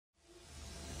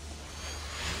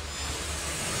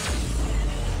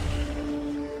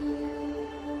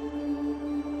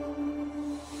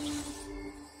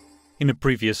In a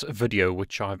previous video,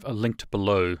 which I've linked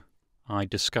below, I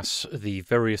discuss the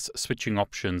various switching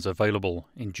options available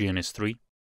in GNS3.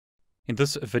 In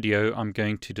this video, I'm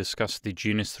going to discuss the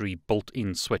GNS3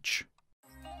 built-in switch.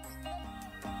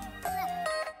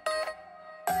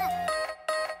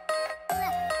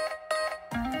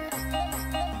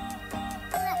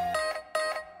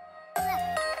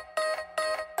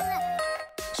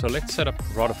 So let's set up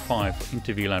router 5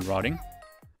 into VLAN routing.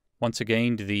 Once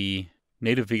again, the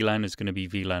native VLAN is going to be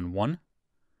VLAN 1,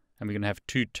 and we're going to have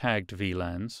two tagged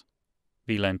VLANs,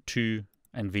 VLAN 2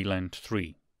 and VLAN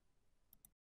 3.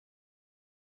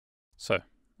 So,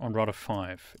 on router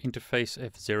 5, interface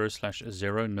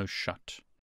F0/0 no shut.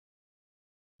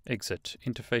 Exit,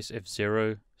 interface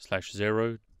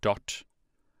F0/0 dot,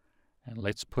 and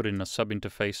let's put in a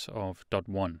subinterface of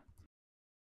 .1.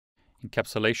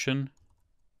 Encapsulation,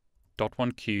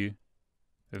 .1q,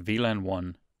 VLAN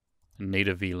 1,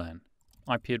 native VLAN.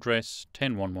 IP address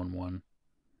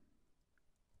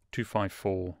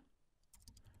 10.1.1.254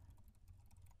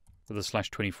 with a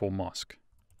 /24 mask.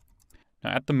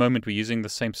 Now at the moment we're using the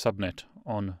same subnet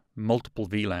on multiple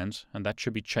VLANs, and that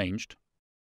should be changed.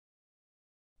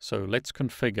 So let's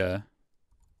configure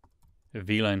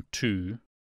VLAN 2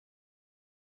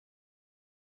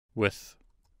 with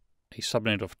a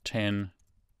subnet of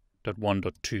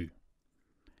 10.1.2.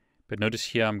 But notice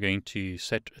here I'm going to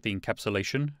set the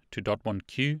encapsulation to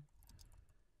 .1q,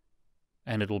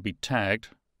 and it will be tagged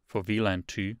for VLAN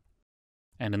 2.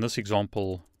 And in this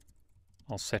example,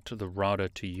 I'll set the router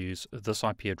to use this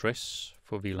IP address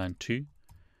for VLAN 2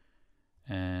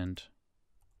 and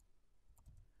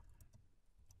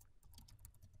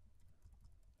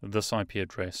this IP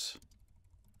address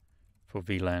for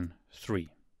VLAN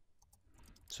 3.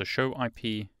 So show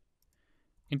IP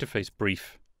interface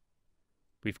brief.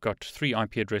 We've got 3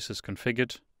 IP addresses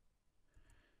configured.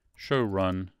 Show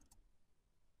run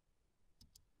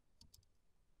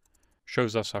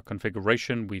shows us our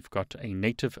configuration. We've got a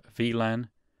native VLAN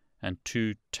and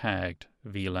 2 tagged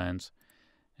VLANs,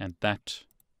 and that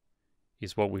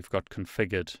is what we've got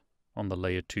configured on the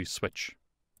layer 2 switch.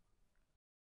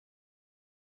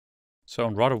 So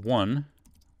on router 1,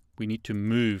 we need to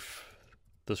move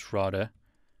this router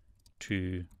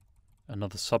to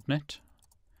another subnet,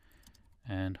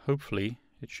 and hopefully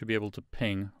it should be able to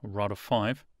ping router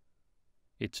 5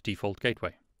 its default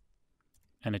gateway,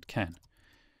 and it can.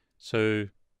 So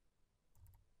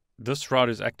this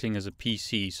router is acting as a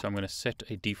PC, so I'm going to set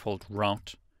a default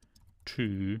route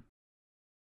to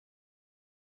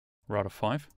router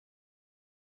 5.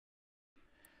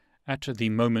 At the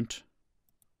moment,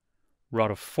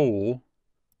 router 4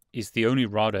 is the only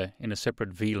router in a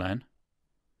separate VLAN.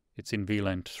 It's in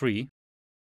VLAN 3.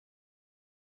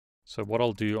 So what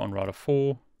I'll do on router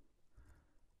 4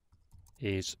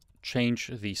 is change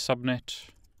the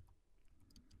subnet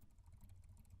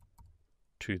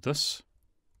to this,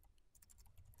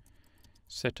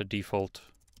 set a default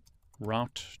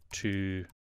route to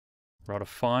router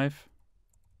 5,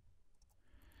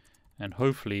 and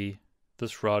hopefully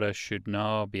this router should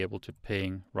now be able to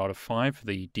ping router 5,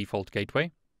 the default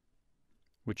gateway,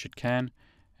 which it can,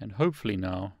 and hopefully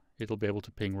now it'll be able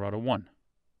to ping router 1,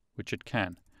 which it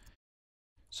can.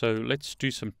 So let's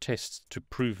do some tests to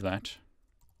prove that.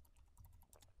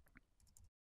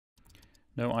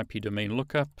 No IP domain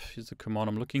lookup is the command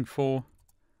I'm looking for.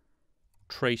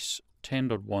 Trace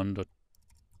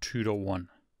 10.1.2.1.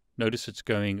 Notice it's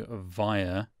going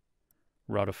via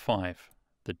router 5,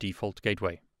 the default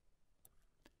gateway.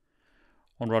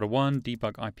 On router 1,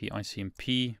 debug IP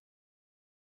ICMP.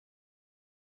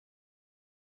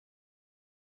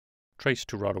 Trace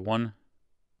to router 1.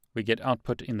 We get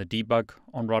output in the debug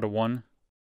on router 1,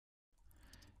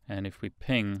 and if we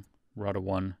ping router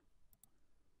 1,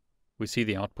 we see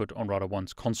the output on router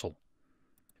 1's console.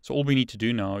 So all we need to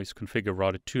do now is configure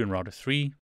router 2 and router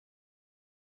 3,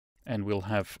 and we'll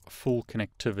have full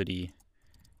connectivity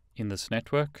in this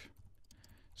network.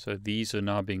 So these are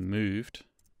now being moved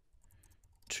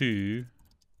to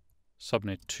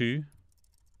subnet 2.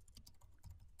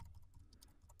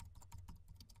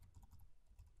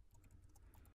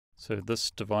 So this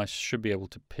device should be able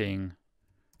to ping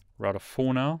router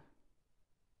 4 now,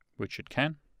 which it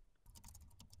can.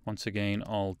 Once again,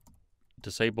 I'll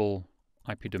disable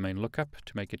IP domain lookup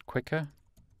to make it quicker.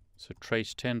 So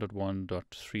trace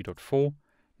 10.1.3.4.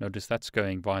 Notice that's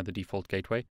going via the default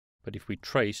gateway. But if we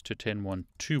trace to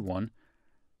 10.1.2.1,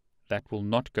 that will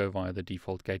not go via the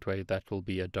default gateway. That will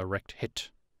be a direct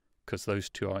hit because those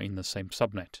two are in the same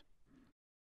subnet.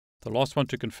 The last one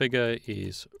to configure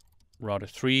is router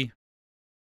 3.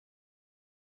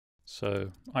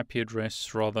 So IP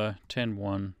address rather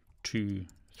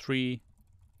 10.1.2.3 GNS3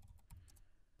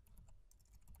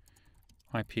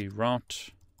 IP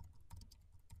route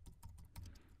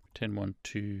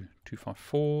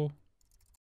 10.1.2.254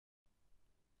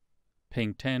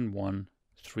 ping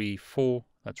 10.1.3.4,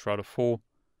 that's router 4.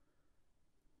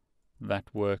 That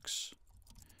works.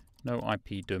 No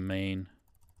IP domain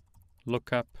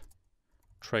lookup,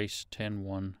 trace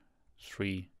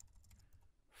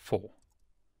 10.1.3.4.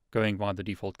 Going via the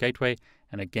default gateway,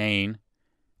 and again,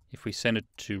 if we send it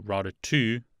to router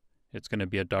 2, it's going to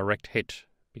be a direct hit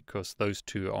because those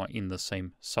two are in the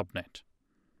same subnet.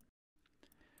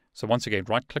 So once again,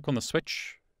 right-click on the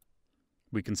switch.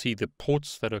 We can see the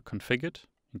ports that are configured,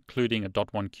 including a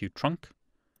 .1Q trunk,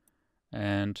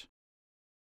 and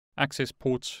access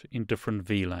ports in different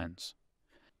VLANs.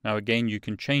 Now again, you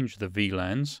can change the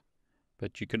VLANs,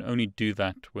 but you can only do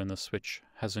that when the switch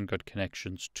hasn't got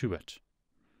connections to it.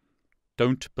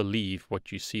 Don't believe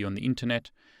what you see on the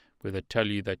internet, where they tell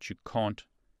you that you can't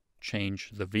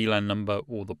change the VLAN number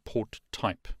or the port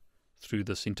type through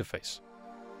this interface.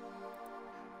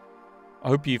 I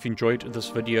hope you've enjoyed this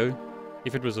video.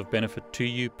 If it was of benefit to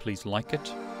you, please like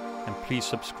it, and please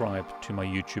subscribe to my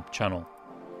YouTube channel.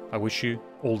 I wish you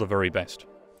all the very best.